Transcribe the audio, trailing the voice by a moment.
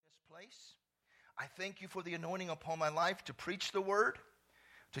grace. I thank you for the anointing upon my life to preach the word,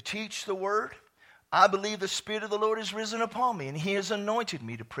 to teach the word. I believe the Spirit of the Lord is risen upon me, and He has anointed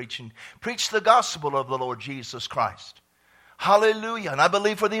me to preach the gospel of the Lord Jesus Christ. Hallelujah. And I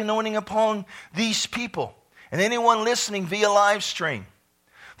believe for the anointing upon these people and anyone listening via live stream,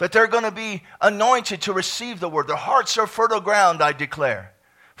 that they're going to be anointed to receive the word. Their hearts are fertile ground, I declare,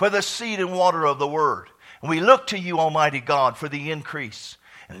 for the seed and water of the word. And we look to you, Almighty God, for the increase.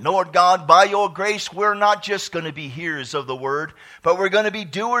 And Lord God, by your grace, we're not just going to be hearers of the word, but we're going to be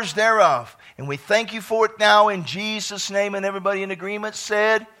doers thereof. And we thank you for it now in Jesus' name. And everybody in agreement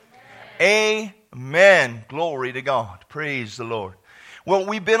said, Amen. Amen. Glory to God. Praise the Lord. Well,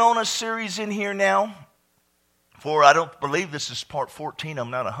 we've been on a series in here now. I don't believe this is part 14. I'm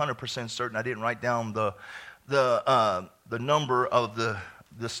not 100% certain. I didn't write down the number of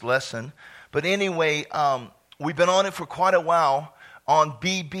this lesson. But anyway, we've been on it for quite a while on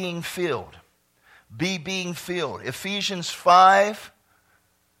be being filled. Be being filled. Ephesians 5,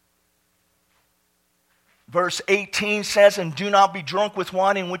 verse 18 says, and do not be drunk with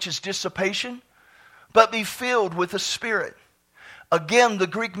wine in which is dissipation, but be filled with the Spirit. Again, the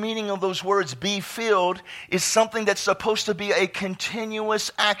Greek meaning of those words, be filled, is something that's supposed to be a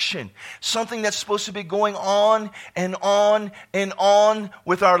continuous action. Something that's supposed to be going on and on and on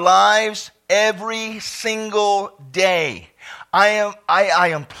with our lives every single day.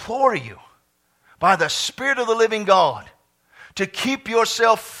 I implore you, by the Spirit of the living God, to keep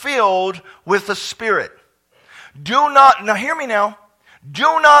yourself filled with the Spirit. Now hear me now, do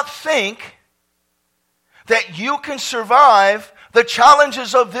not think that you can survive the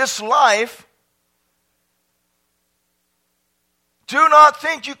challenges of this life. Do not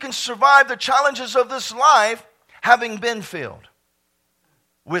think you can survive the challenges of this life having been filled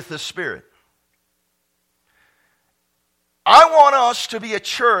with the Spirit. I want us to be a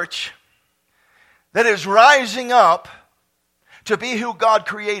church that is rising up to be who God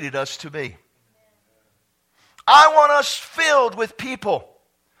created us to be. I want us filled with people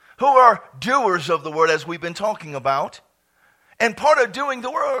who are doers of the word, as we've been talking about. And part of doing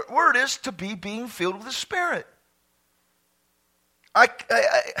the word is to be being filled with the Spirit.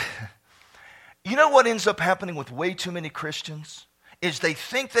 You know what ends up happening with way too many Christians? Is they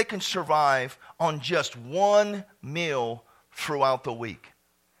think they can survive on just one meal throughout the week.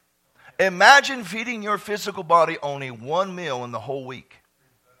 Imagine feeding your physical body only one meal in the whole week.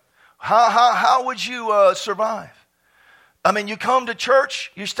 How would you survive? I mean, you come to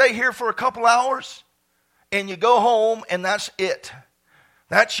church, you stay here for a couple hours, and you go home, and that's it.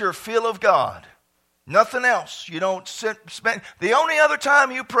 That's your fill of God. Nothing else. You don't spend. The only other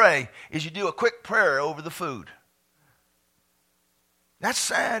time you pray is you do a quick prayer over the food. That's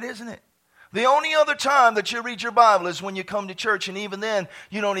sad, isn't it? The only other time that you read your Bible is when you come to church, and even then,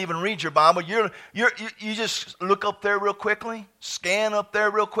 you don't even read your Bible. You just look up there real quickly, scan up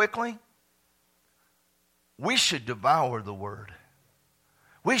there real quickly. We should devour the Word.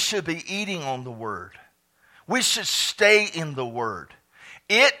 We should be eating on the Word. We should stay in the Word.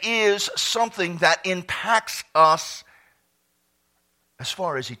 It is something that impacts us as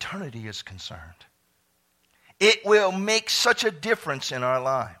far as eternity is concerned. It will make such a difference in our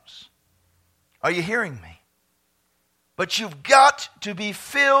lives. Are you hearing me? But you've got to be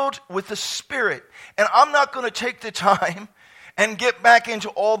filled with the Spirit. And I'm not going to take the time and get back into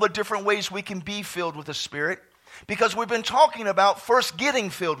all the different ways we can be filled with the Spirit, because we've been talking about first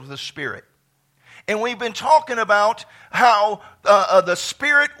getting filled with the Spirit. And we've been talking about how the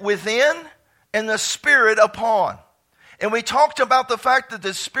Spirit within and the Spirit upon. And we talked about the fact that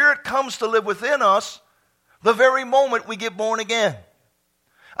the Spirit comes to live within us the very moment we get born again.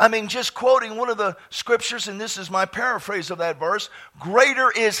 I mean, just quoting one of the scriptures, and this is my paraphrase of that verse,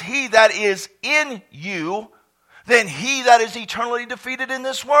 greater is He that is in you than he that is eternally defeated in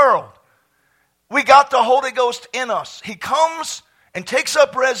this world. We got the Holy Ghost in us. He comes and takes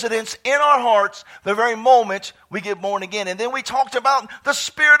up residence in our hearts the very moment we get born again. And then we talked about the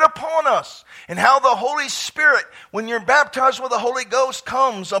Spirit upon us and how the Holy Spirit, when you're baptized with the Holy Ghost,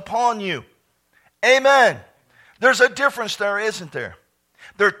 comes upon you. Amen. There's a difference there, isn't there?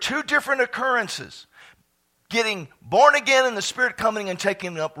 There are two different occurrences. Getting born again and the Spirit coming and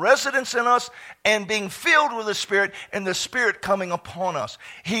taking up residence in us, and being filled with the Spirit and the Spirit coming upon us.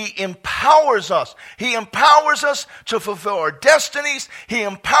 He empowers us. He empowers us to fulfill our destinies. He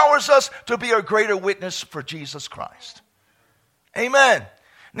empowers us to be a greater witness for Jesus Christ. Amen.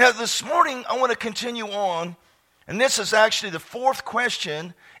 Now this morning I want to continue on, and this is actually the fourth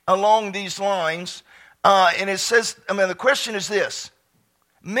question along these lines. And it says, the question is this.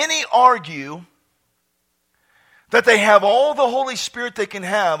 Many argue that they have all the Holy Spirit they can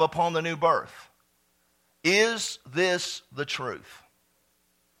have upon the new birth. Is this the truth?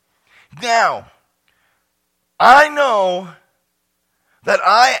 Now, I know that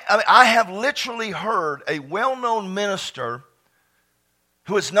I have literally heard a well-known minister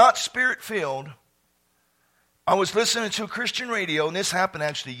who is not Spirit-filled. I was listening to Christian radio, and this happened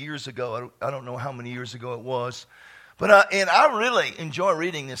actually years ago. I don't know how many years ago it was. But and I really enjoy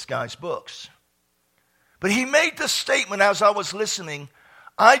reading this guy's books. But he made the statement as I was listening,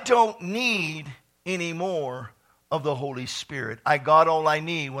 I don't need any more of the Holy Spirit. I got all I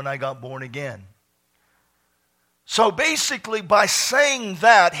need when I got born again. So basically, by saying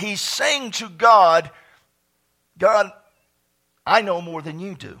that, he's saying to God, God, I know more than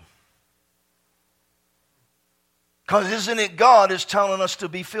you do. Because isn't it God is telling us to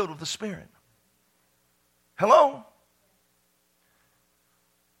be filled with the Spirit? Hello?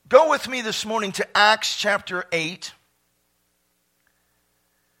 Go with me this morning to Acts chapter 8.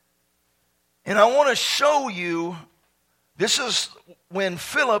 And I want to show you, this is when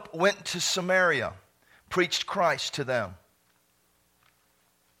Philip went to Samaria, preached Christ to them.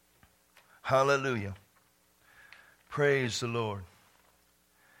 Hallelujah. Praise the Lord.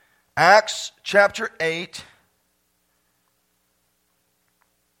 Acts chapter 8,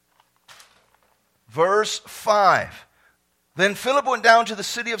 verse 5. Then Philip went down to the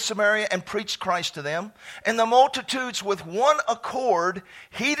city of Samaria and preached Christ to them. And the multitudes with one accord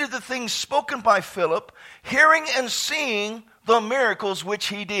heeded the things spoken by Philip, hearing and seeing the miracles which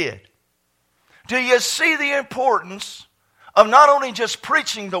he did. Do you see the importance of not only just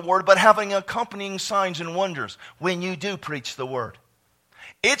preaching the word, but having accompanying signs and wonders when you do preach the word?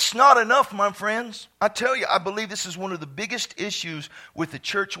 It's not enough, my friends. I tell you, I believe this is one of the biggest issues with the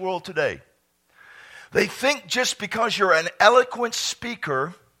church world today. They think just because you're an eloquent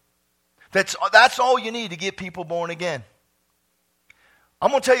speaker, that's all you need to get people born again. I'm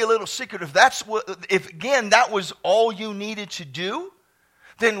going to tell you a little secret. If again that was all you needed to do,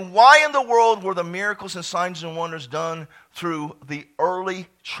 then why in the world were the miracles and signs and wonders done through the early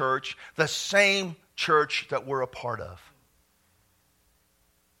church, the same church that we're a part of?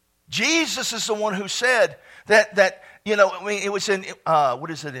 Jesus is the one who said that it was in,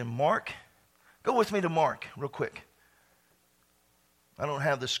 what is it, in Mark? Go with me to Mark real quick. I don't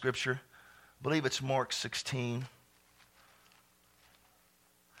have the scripture. I believe it's Mark 16.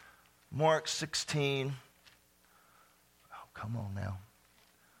 Mark 16. Oh, come on now.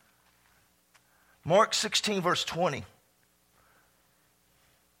 Mark 16, verse 20.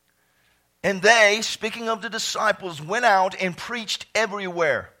 And they, speaking of the disciples, went out and preached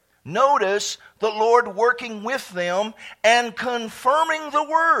everywhere. Notice the Lord working with them and confirming the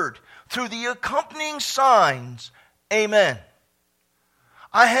word through the accompanying signs. Amen.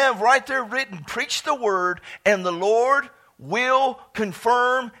 I have right there written, preach the word, and the Lord will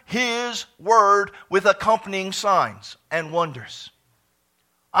confirm His word with accompanying signs and wonders.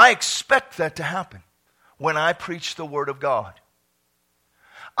 I expect that to happen when I preach the word of God.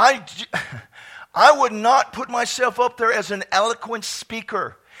 I would not put myself up there as an eloquent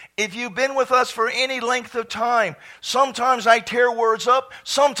speaker. If you've been with us for any length of time, sometimes I tear words up,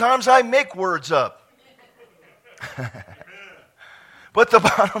 sometimes I make words up. But the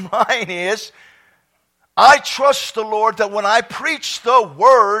bottom line is, I trust the Lord that when I preach the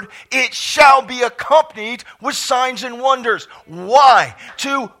word, it shall be accompanied with signs and wonders. Why?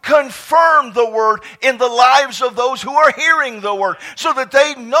 To confirm the word in the lives of those who are hearing the word, so that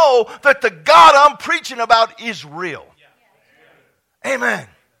they know that the God I'm preaching about is real. Amen.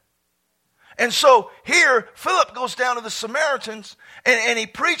 And so here, Philip goes down to the Samaritans, and he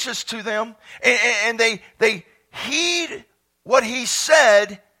preaches to them, and they heed what he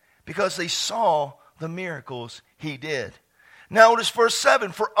said because they saw the miracles he did. Now notice verse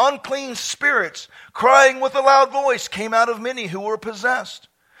 7. For unclean spirits, crying with a loud voice, came out of many who were possessed.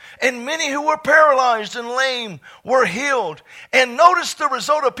 And many who were paralyzed and lame were healed. And notice the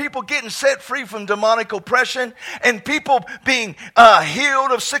result of people getting set free from demonic oppression and people being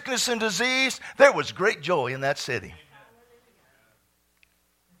healed of sickness and disease. There was great joy in that city.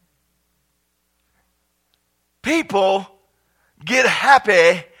 People get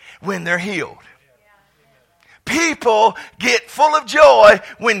happy when they're healed. People get full of joy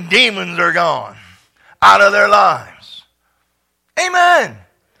when demons are gone out of their lives. Amen.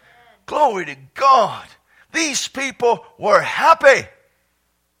 Glory to God. These people were happy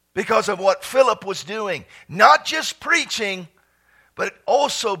because of what Philip was doing. Not just preaching, but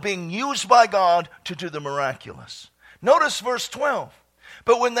also being used by God to do the miraculous. Notice verse 12.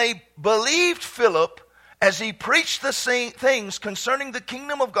 But when they believed Philip as he preached the same things concerning the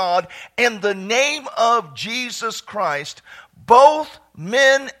kingdom of God in the name of Jesus Christ, both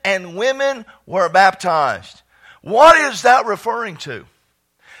men and women were baptized. What is that referring to?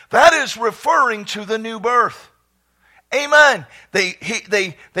 That is referring to the new birth. Amen.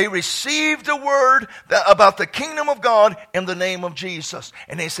 They received a word about the kingdom of God in the name of Jesus.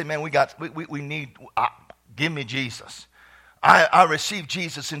 And they said, man, we need, give me Jesus. I received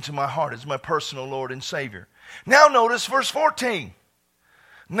Jesus into my heart as my personal Lord and Savior. Now notice verse 14.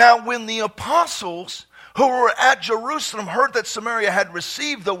 Now when the apostles who were at Jerusalem heard that Samaria had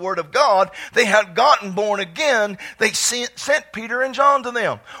received the word of God, they had gotten born again, they sent Peter and John to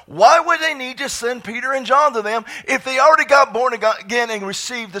them. Why would they need to send Peter and John to them if they already got born again and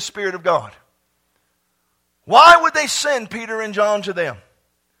received the Spirit of God? Why would they send Peter and John to them?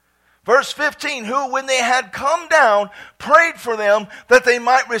 Verse 15, who when they had come down, prayed for them that they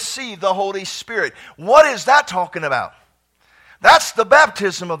might receive the Holy Spirit. What is that talking about? That's the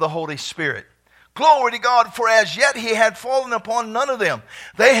baptism of the Holy Spirit. Glory to God, for as yet he had fallen upon none of them.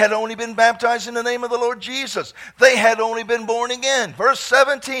 They had only been baptized in the name of the Lord Jesus. They had only been born again. Verse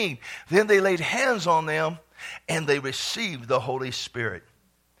 17, then they laid hands on them and they received the Holy Spirit.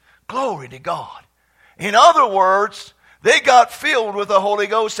 Glory to God. In other words, they got filled with the Holy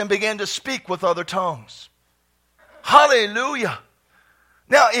Ghost and began to speak with other tongues. Hallelujah.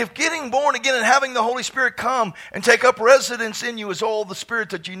 Now, if getting born again and having the Holy Spirit come and take up residence in you is all the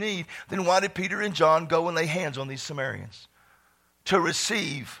Spirit that you need, then why did Peter and John go and lay hands on these Samaritans? To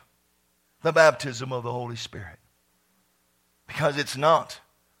receive the baptism of the Holy Spirit. Because it's not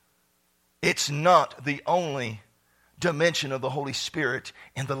the only dimension of the Holy Spirit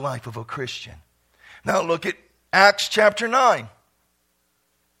in the life of a Christian. Now look at Acts chapter 9.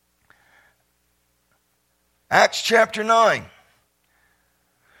 Acts chapter 9.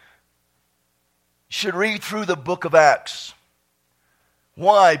 Should read through the book of Acts.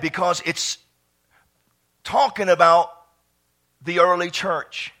 Why? Because it's talking about the early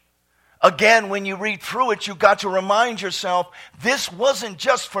church. Again, when you read through it, you've got to remind yourself, this wasn't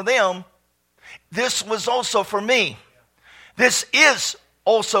just for them. This was also for me. This is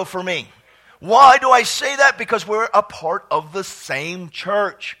also for me. Why do I say that? Because we're a part of the same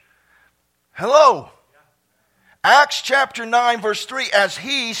church. Hello. Acts chapter 9 verse 3, as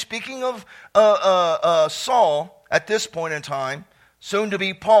he, speaking of Saul at this point in time, soon to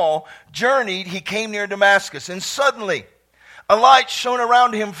be Paul, journeyed, he came near Damascus, and suddenly a light shone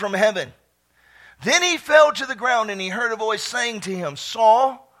around him from heaven. Then he fell to the ground, and he heard a voice saying to him,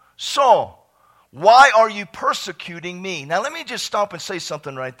 Saul, Saul, why are you persecuting me? Now let me just stop and say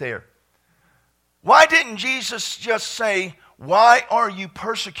something right there. Why didn't Jesus just say, why are you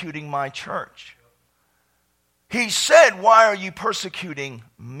persecuting my church? He said, why are you persecuting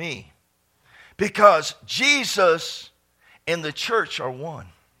me? Because Jesus and the church are one.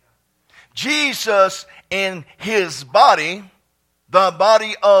 Jesus and his body, the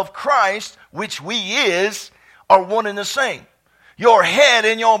body of Christ, which we is, are one and the same. Your head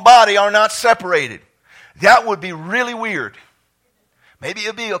and your body are not separated. That would be really weird. Maybe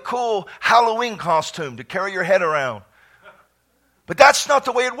it'd be a cool Halloween costume to carry your head around. But that's not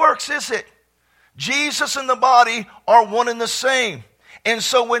the way it works, is it? Jesus and the body are one and the same. And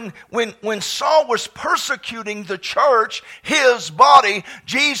so when Saul was persecuting the church, his body,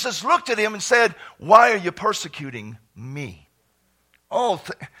 Jesus looked at him and said, why are you persecuting me? Oh,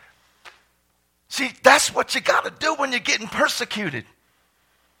 see, that's what you got to do when you're getting persecuted.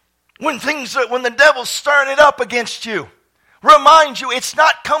 When the devil's stirring it up against you. Remind you, it's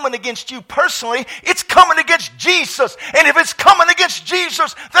not coming against you personally, it's coming against Jesus. And if it's coming against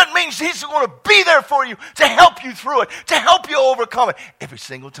Jesus, that means he's going to be there for you to help you through it, to help you overcome it every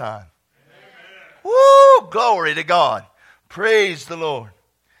single time. Amen. Woo! Glory to God. Praise the Lord.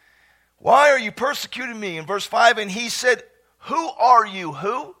 Why are you persecuting me? In verse 5, and he said, who are you?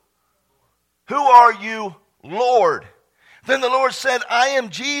 Who? Who are you, Lord? Then the Lord said, I am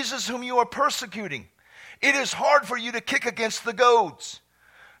Jesus whom you are persecuting. It is hard for you to kick against the goads.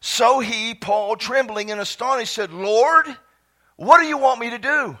 So he, Paul, trembling and astonished, said, Lord, what do you want me to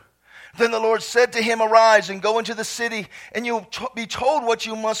do? Then the Lord said to him, arise and go into the city, and you'll be told what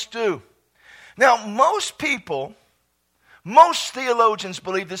you must do. Now, most theologians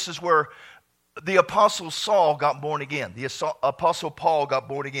believe this is where the Apostle Saul got born again. The Apostle Paul got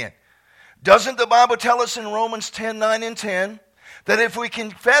born again. Doesn't the Bible tell us in Romans 10, 9 and 10, that if we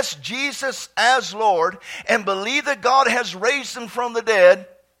confess Jesus as Lord and believe that God has raised him from the dead,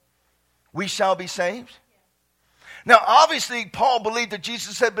 we shall be saved? Now, obviously, Paul believed that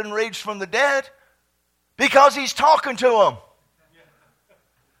Jesus had been raised from the dead because he's talking to him.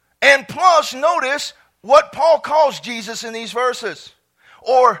 And plus, notice, what Paul calls Jesus in these verses.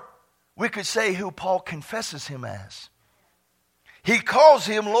 Or we could say who Paul confesses him as. He calls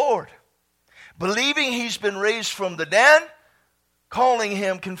him Lord. Believing he's been raised from the dead, calling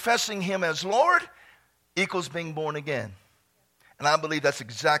him, confessing him as Lord, equals being born again. And I believe that's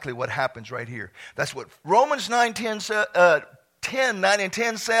exactly what happens right here. That's what Romans 10, 9 and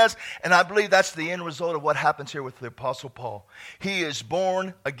 10 says, and I believe that's the end result of what happens here with the Apostle Paul. He is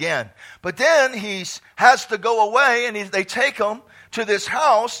born again. But then he has to go away, and they take him to this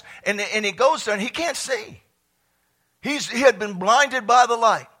house, and he goes there, and he can't see. He had been blinded by the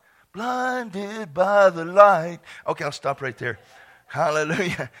light. Blinded by the light. Okay, I'll stop right there.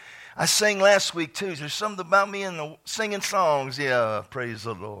 Hallelujah. I sang last week too. There's something about me in the singing songs. Yeah, praise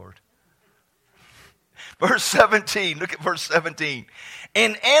the Lord. Verse 17. Look at verse 17.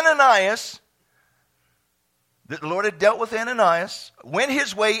 And Ananias, the Lord had dealt with Ananias, went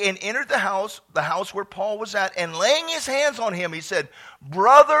his way and entered the house where Paul was at, and laying his hands on him, he said,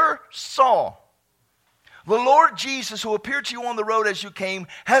 Brother Saul, the Lord Jesus, who appeared to you on the road as you came,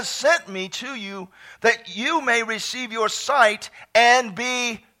 has sent me to you that you may receive your sight and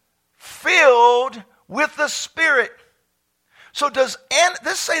be filled with the Spirit. So does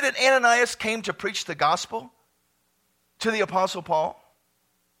this say that Ananias came to preach the gospel to the Apostle Paul?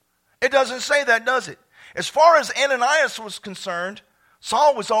 It doesn't say that, does it? As far as Ananias was concerned,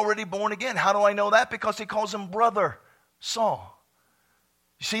 Saul was already born again. How do I know that? Because he calls him Brother Saul.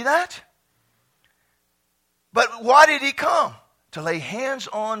 You see that? But why did he come? To lay hands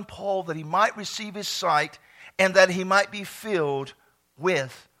on Paul that he might receive his sight and that he might be filled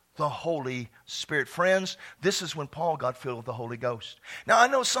with the Holy Spirit. Friends, this is when Paul got filled with the Holy Ghost. Now, I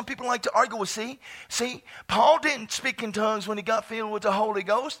know some people like to argue with, see, Paul didn't speak in tongues when he got filled with the Holy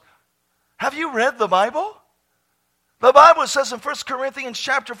Ghost. Have you read the Bible? The Bible says in 1 Corinthians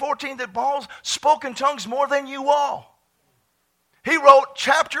chapter 14 that Paul spoke in tongues more than you all. He wrote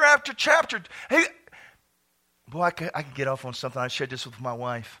chapter after chapter. Boy, I could get off on something. I shared this with my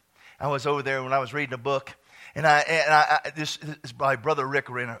wife. I was over there when I was reading a book. And this is by Brother Rick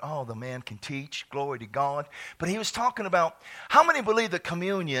Renner. Oh, the man can teach. Glory to God. But he was talking about how many believe that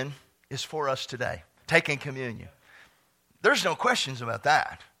communion is for us today? Taking communion. There's no questions about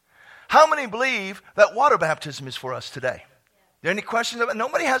that. How many believe that water baptism is for us today? There any questions about it?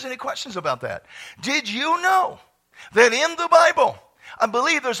 Nobody has any questions about that. Did you know that in the Bible, I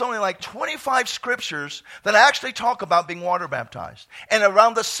believe there's only like 25 scriptures that actually talk about being water baptized, and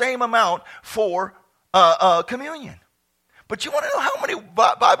around the same amount for communion. But you want to know how many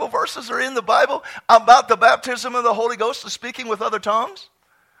Bible verses are in the Bible about the baptism of the Holy Ghost and speaking with other tongues?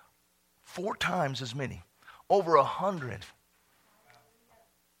 4 times as many. Over 100.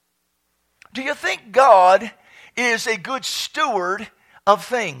 Do you think God is a good steward of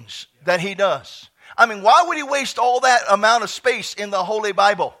things that he does? I mean, why would he waste all that amount of space in the Holy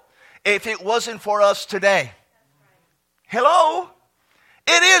Bible if it wasn't for us today? Hello?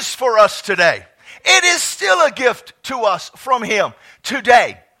 It is for us today. It is still a gift to us from him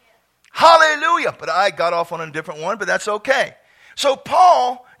today. Hallelujah. But I got off on a different one, but that's okay. So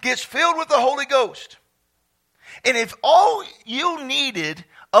Paul gets filled with the Holy Ghost. And if all you needed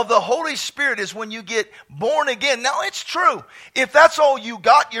of the Holy Spirit is when you get born again, now it's true. If that's all you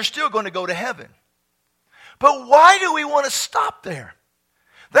got, you're still going to go to heaven. But why do we want to stop there?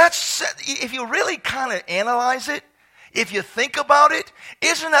 If you really kind of analyze it, if you think about it,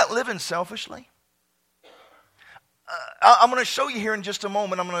 isn't that living selfishly? I'm going to show you here in just a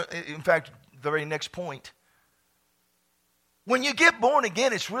moment. In fact, the very next point. When you get born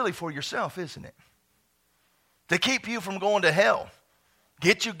again, it's really for yourself, isn't it? To keep you from going to hell.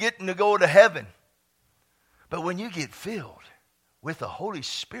 Getting to go to heaven. But when you get filled with the Holy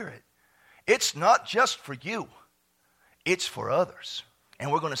Spirit, it's not just for you. It's for others. And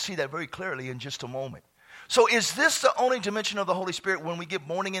we're going to see that very clearly in just a moment. So is this the only dimension of the Holy Spirit when we get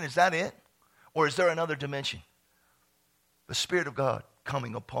born again? Is that it? Or is there another dimension? The Spirit of God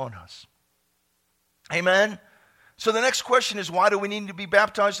coming upon us. Amen? So the next question is, why do we need to be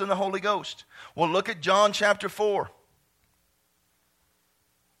baptized in the Holy Ghost? Well, look at John chapter 4.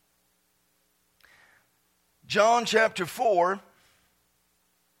 John chapter 4.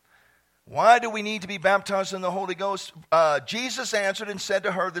 Why do we need to be baptized in the Holy Ghost? Jesus answered and said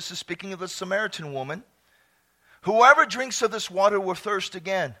to her, this is speaking of the Samaritan woman, whoever drinks of this water will thirst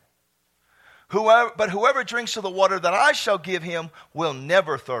again. But whoever drinks of the water that I shall give him will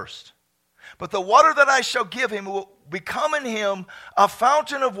never thirst. But the water that I shall give him will become in him a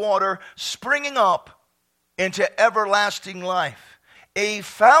fountain of water springing up into everlasting life. A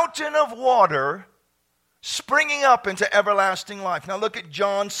fountain of water springing up into everlasting life. Now look at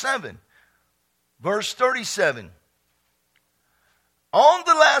John 7. Verse 37. On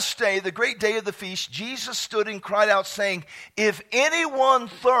the last day, the great day of the feast, Jesus stood and cried out, saying, if anyone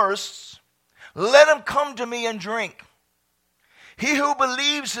thirsts, let him come to me and drink. He who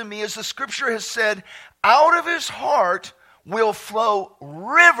believes in me, as the scripture has said, out of his heart will flow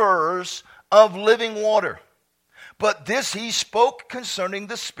rivers of living water. But this he spoke concerning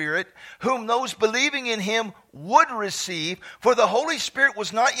the Spirit, whom those believing in him would receive, for the Holy Spirit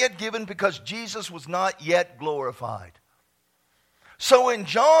was not yet given because Jesus was not yet glorified. So in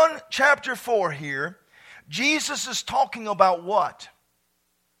John chapter 4 here, Jesus is talking about what?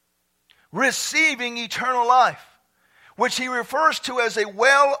 Receiving eternal life, which he refers to as a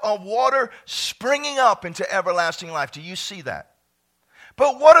well of water springing up into everlasting life. Do you see that?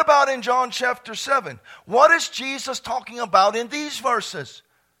 But what about in John chapter 7? What is Jesus talking about in these verses?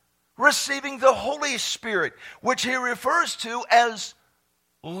 Receiving the Holy Spirit, which he refers to as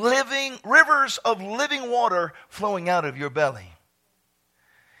living rivers of living water flowing out of your belly.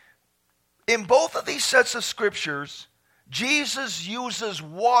 In both of these sets of scriptures, Jesus uses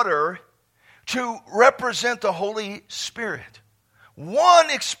water to represent the Holy Spirit. One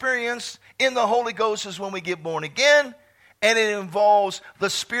experience in the Holy Ghost is when we get born again, and it involves the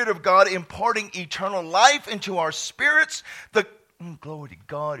Spirit of God imparting eternal life into our spirits. Glory to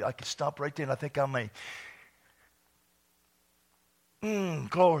God. I could stop right there, and I think I may.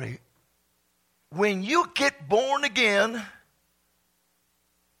 Glory. When you get born again,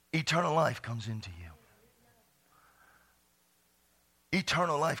 eternal life comes into you.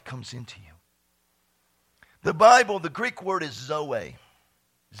 Eternal life comes into you. The Bible, the Greek word is Zoe.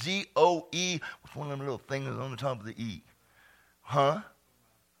 Z-O-E. With one of them little things on the top of the E. Huh?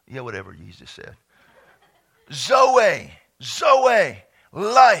 Yeah, whatever Jesus said. Zoe. Zoe.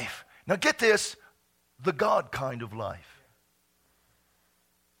 Life. Now get this. The God kind of life.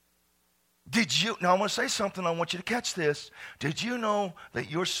 Now I'm going to say something. I want you to catch this. Did you know that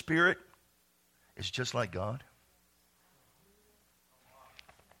your spirit is just like God?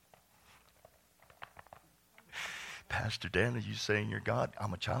 Pastor Dan, are you saying you're God?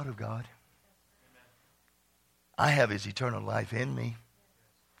 I'm a child of God. I have his eternal life in me.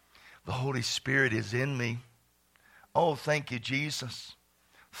 The Holy Spirit is in me. Oh, thank you, Jesus.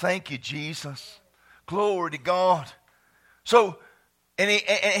 Thank you, Jesus. Glory to God. So,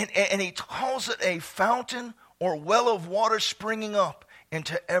 and he calls it a fountain or well of water springing up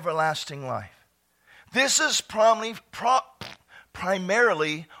into everlasting life. This is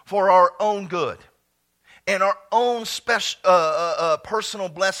primarily for our own good and our own personal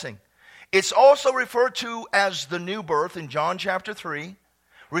blessing. It's also referred to as the new birth in John chapter 3,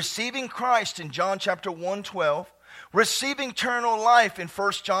 receiving Christ in John chapter 1:12, receiving eternal life in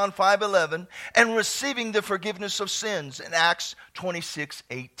 1 John 5:11, and receiving the forgiveness of sins in Acts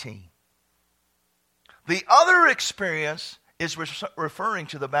 26:18. The other experience is referring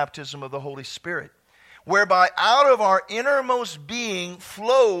to the baptism of the Holy Spirit, whereby out of our innermost being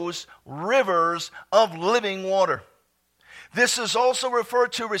flows rivers of living water. This is also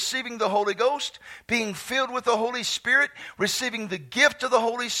referred to receiving the Holy Ghost, being filled with the Holy Spirit, receiving the gift of the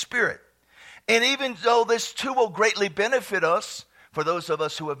Holy Spirit. And even though this too will greatly benefit us, for those of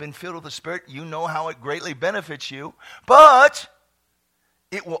us who have been filled with the Spirit, you know how it greatly benefits you. But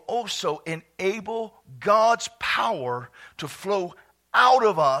it will also enable God's power to flow out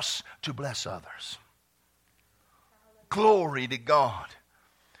of us to bless others. Glory to God.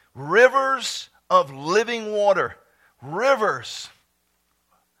 Rivers of living water. Rivers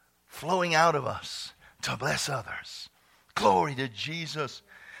flowing out of us to bless others. Glory to Jesus.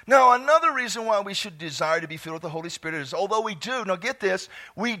 Now, another reason why we should desire to be filled with the Holy Spirit is, although we do, now get this,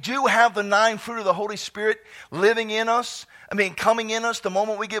 we do have the 9 fruit of the Holy Spirit living in us. Coming in us the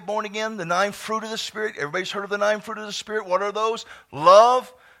moment we get born again, the 9 fruit of the Spirit. Everybody's heard of the 9 fruit of the Spirit. What are those?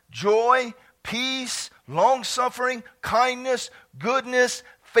 Love, joy, peace, long-suffering, kindness, goodness,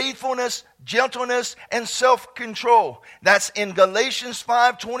 faithfulness, gentleness, and self-control. That's in Galatians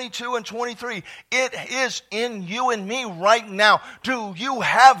 5:22 and 23. It is in you and me right now. Do you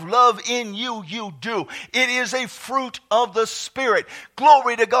have love in you? You do. It is a fruit of the Spirit.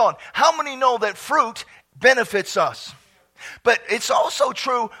 Glory to God. How many know that fruit benefits us? But it's also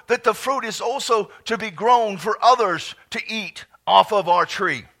true that the fruit is also to be grown for others to eat off of our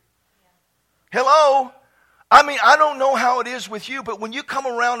tree. Hello? I don't know how it is with you, but when you come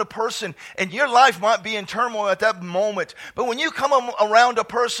around a person, and your life might be in turmoil at that moment, but when you come around a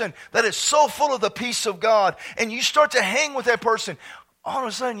person that is so full of the peace of God, and you start to hang with that person, all of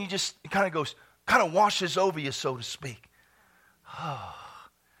a sudden it kind of washes over you, so to speak. Oh,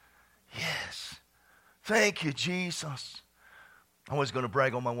 yes. Thank you, Jesus. I was going to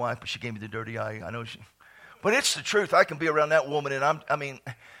brag on my wife, but she gave me the dirty eye. I know she... But it's the truth. I can be around that woman, and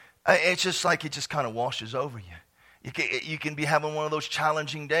it's just like it just kind of washes over you. You can be having one of those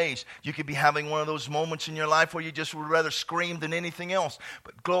challenging days. You could be having one of those moments in your life where you just would rather scream than anything else.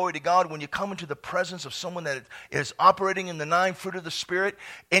 But glory to God, when you come into the presence of someone that is operating in the 9 fruit of the Spirit,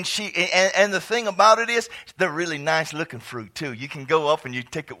 and the thing about it is, they're really nice looking fruit too. You can go up and you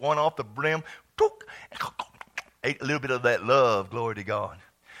take one off the brim, a little bit of that love, glory to God.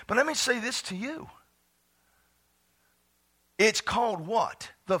 But let me say this to you. It's called what?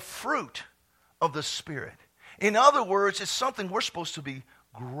 The fruit of the Spirit. In other words, it's something we're supposed to be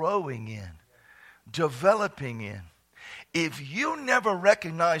growing in, developing in. If you never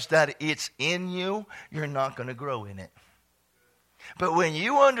recognize that it's in you, you're not going to grow in it. But when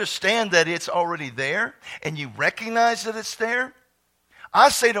you understand that it's already there and you recognize that it's there, I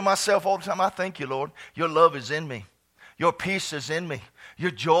say to myself all the time, I thank you, Lord. Your love is in me. Your peace is in me.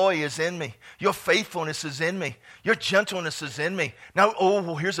 Your joy is in me. Your faithfulness is in me. Your gentleness is in me. Now,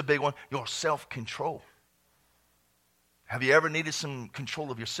 here's a big one. Your self-control. Have you ever needed some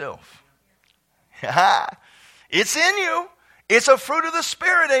control of yourself? It's in you. It's a fruit of the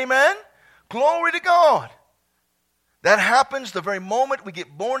Spirit, amen? Glory to God. That happens the very moment we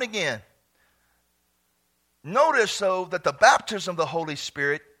get born again. Notice, though, that the baptism of the Holy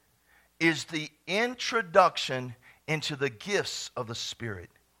Spirit is the introduction into the gifts of the Spirit.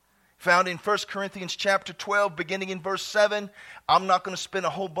 Found in 1 Corinthians chapter 12, beginning in verse 7. I'm not going to spend a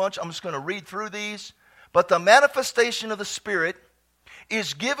whole bunch. I'm just going to read through these. But the manifestation of the Spirit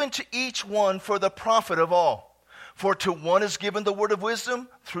is given to each one for the profit of all. For to one is given the word of wisdom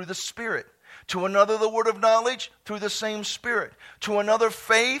through the Spirit. To another the word of knowledge through the same Spirit. To another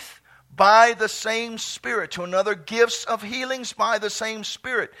faith by the same Spirit. To another gifts of healings by the same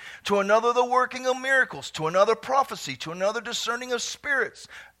Spirit. To another the working of miracles. To another prophecy. To another discerning of spirits.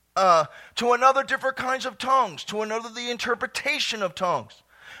 To another different kinds of tongues. To another the interpretation of tongues.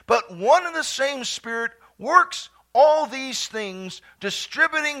 But one and the same Spirit works all these things,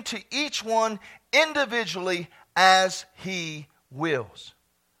 distributing to each one individually as He wills.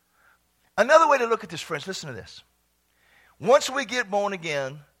 Another way to look at this, friends, listen to this. Once we get born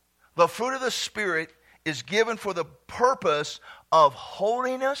again, the fruit of the Spirit is given for the purpose of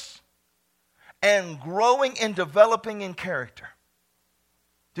holiness and growing and developing in character.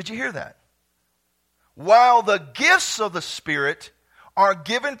 Did you hear that? While the gifts of the Spirit are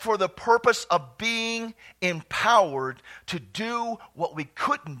given for the purpose of being empowered to do what we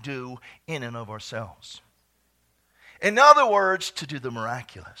couldn't do in and of ourselves. In other words, to do the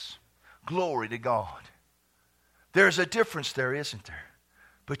miraculous. Glory to God. There's a difference there, isn't there,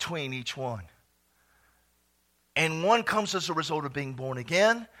 between each one. And one comes as a result of being born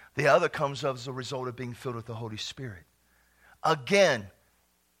again. The other comes as a result of being filled with the Holy Spirit. Again,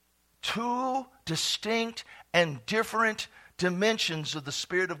 two distinct and different dimensions of the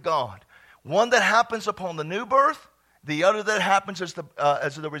Spirit of God. One that happens upon the new birth, the other that happens as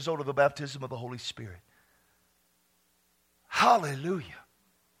the result of the baptism of the Holy Spirit. Hallelujah.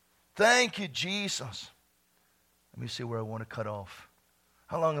 Thank you, Jesus. Let me see where I want to cut off.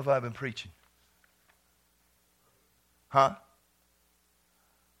 How long have I been preaching?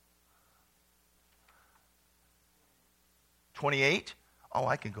 28? Oh,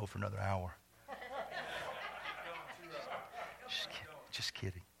 I can go for another hour. Just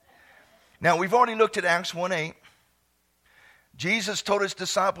kidding. Now, we've already looked at Acts 1:8. Jesus told his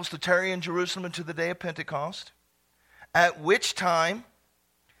disciples to tarry in Jerusalem until the day of Pentecost, at which time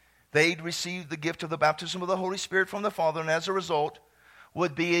they'd receive the gift of the baptism of the Holy Spirit from the Father, and as a result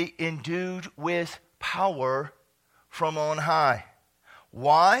would be endued with power from on high.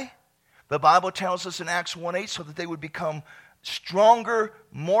 Why? The Bible tells us in Acts 1:8, so that they would become stronger,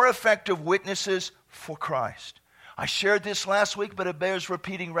 more effective witnesses for Christ. I shared this last week, but it bears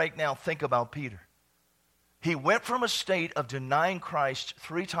repeating right now. Think about Peter. He went from a state of denying Christ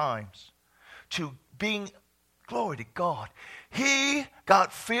 3 times to being, glory to God, he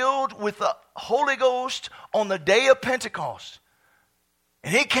got filled with the Holy Ghost on the day of Pentecost.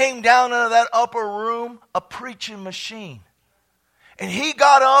 And he came down out of that upper room a preaching machine. And he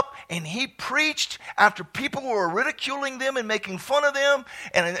got up and he preached after people were ridiculing them and making fun of them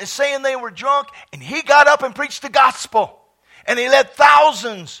and saying they were drunk. And he got up and preached the gospel. And he led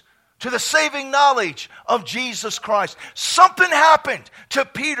thousands to the saving knowledge of Jesus Christ. Something happened to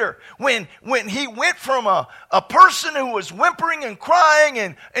Peter when he went from a person who was whimpering and crying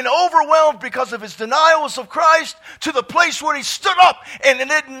and overwhelmed because of his denials of Christ to the place where he stood up and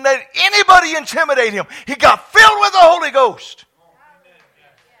didn't let anybody intimidate him. He got filled with the Holy Ghost.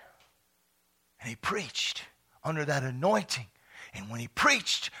 And he preached under that anointing. And when he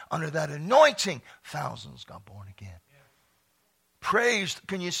preached under that anointing, thousands got born again. Praise.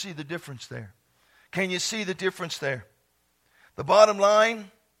 Can you see the difference there? Can you see the difference there? The bottom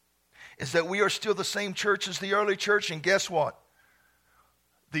line is that we are still the same church as the early church. And guess what?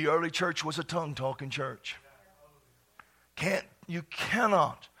 The early church was a tongue-talking church. You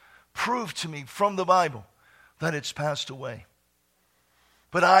cannot prove to me from the Bible that it's passed away.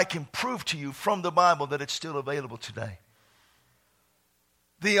 But I can prove to you from the Bible that it's still available today.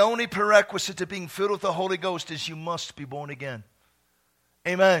 The only prerequisite to being filled with the Holy Ghost is you must be born again.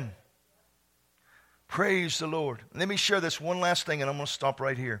 Amen. Praise the Lord. Let me share this one last thing and I'm going to stop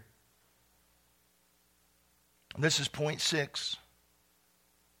right here. This is point 6.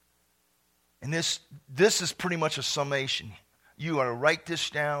 And this is pretty much a summation. You ought to write this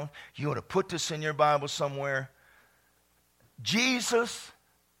down. You ought to put this in your Bible somewhere. Jesus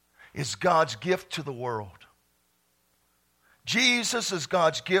is God's gift to the world. Jesus is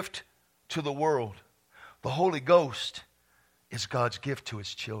God's gift to the world. The Holy Ghost is God's gift to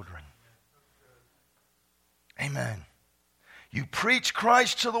His children. Amen. You preach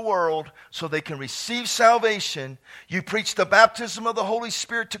Christ to the world so they can receive salvation. You preach the baptism of the Holy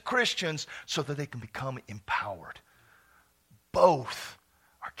Spirit to Christians so that they can become empowered. Both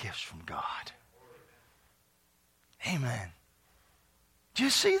are gifts from God. Amen. Do you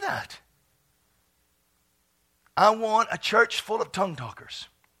see that? I want a church full of tongue talkers.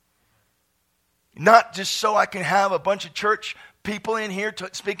 Not just so I can have a bunch of church people in here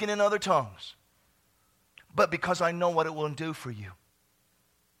speaking in other tongues, but because I know what it will do for you.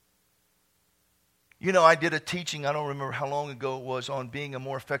 You know, I did a teaching, I don't remember how long ago it was, on being a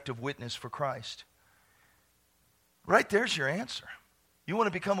more effective witness for Christ. Right there's your answer. You want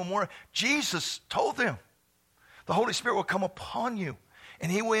to become a more... Jesus told them, the Holy Spirit will come upon you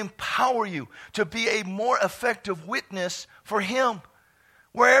and He will empower you to be a more effective witness for Him.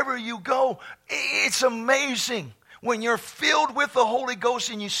 Wherever you go, it's amazing. When you're filled with the Holy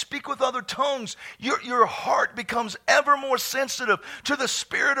Ghost and you speak with other tongues, your heart becomes ever more sensitive to the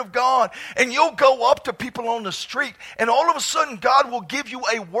Spirit of God. And you'll go up to people on the street and all of a sudden God will give you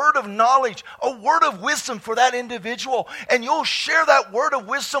a word of knowledge, a word of wisdom for that individual. And you'll share that word of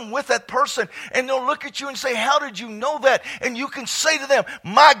wisdom with that person. And they'll look at you and say, how did you know that? And you can say to them,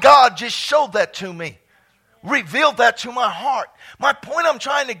 my God just showed that to me. Revealed that to my heart. My point I'm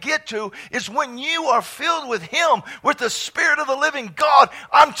trying to get to is when you are filled with Him, with the Spirit of the living God,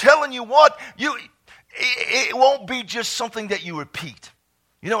 I'm telling you what, it won't be just something that you repeat.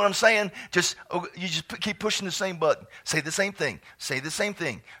 You know what I'm saying? You just keep pushing the same button. Say the same thing. Say the same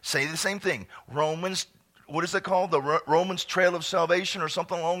thing. Say the same thing. Romans, what is it called? The Romans Trail of Salvation or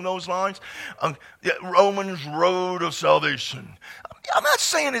something along those lines? Romans Road of Salvation. I'm not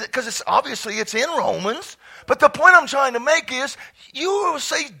saying it because it's in Romans. But the point I'm trying to make is you will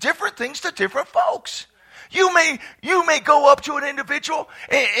say different things to different folks. You may go up to an individual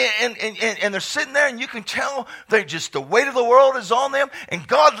and they're sitting there and you can tell the weight of the world is on them, and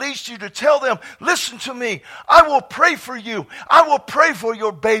God leads you to tell them, listen to me, I will pray for you. I will pray for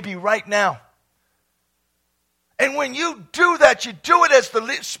your baby right now. And when you do that, you do it as the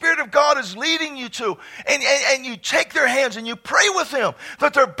Spirit of God is leading you to. And you take their hands and you pray with them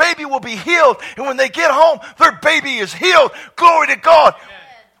that their baby will be healed. And when they get home, their baby is healed. Glory to God. Amen.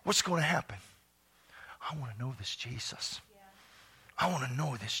 What's going to happen? I want to know this Jesus. I want to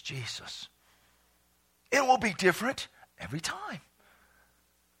know this Jesus. It will be different every time.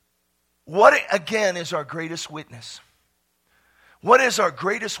 What, again, is our greatest witness? What is our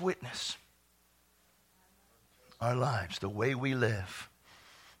greatest witness? Our lives, the way we live.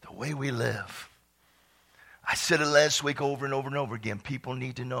 The way we live. I said it last week over and over and over again. People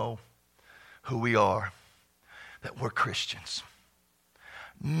need to know who we are. That we're Christians.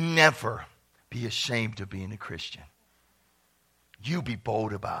 Never be ashamed of being a Christian. You be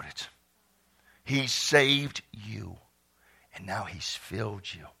bold about it. He saved you. And now He's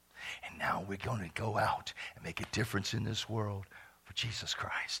filled you. And now we're going to go out and make a difference in this world for Jesus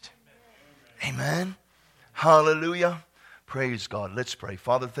Christ. Amen. Amen. Hallelujah. Praise God. Let's pray.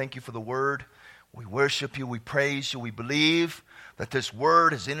 Father, thank you for the word. We worship you. We praise you. We believe that this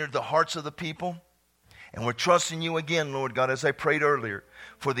word has entered the hearts of the people. And we're trusting you again, Lord God, as I prayed earlier,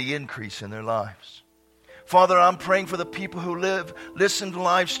 for the increase in their lives. Father, I'm praying for the people who listen to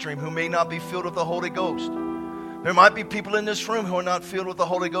live stream who may not be filled with the Holy Ghost. There might be people in this room who are not filled with the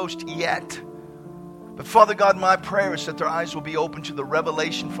Holy Ghost yet. But Father God, my prayer is that their eyes will be open to the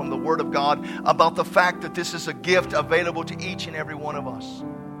revelation from the Word of God about the fact that this is a gift available to each and every one of us.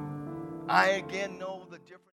 I again know the difference.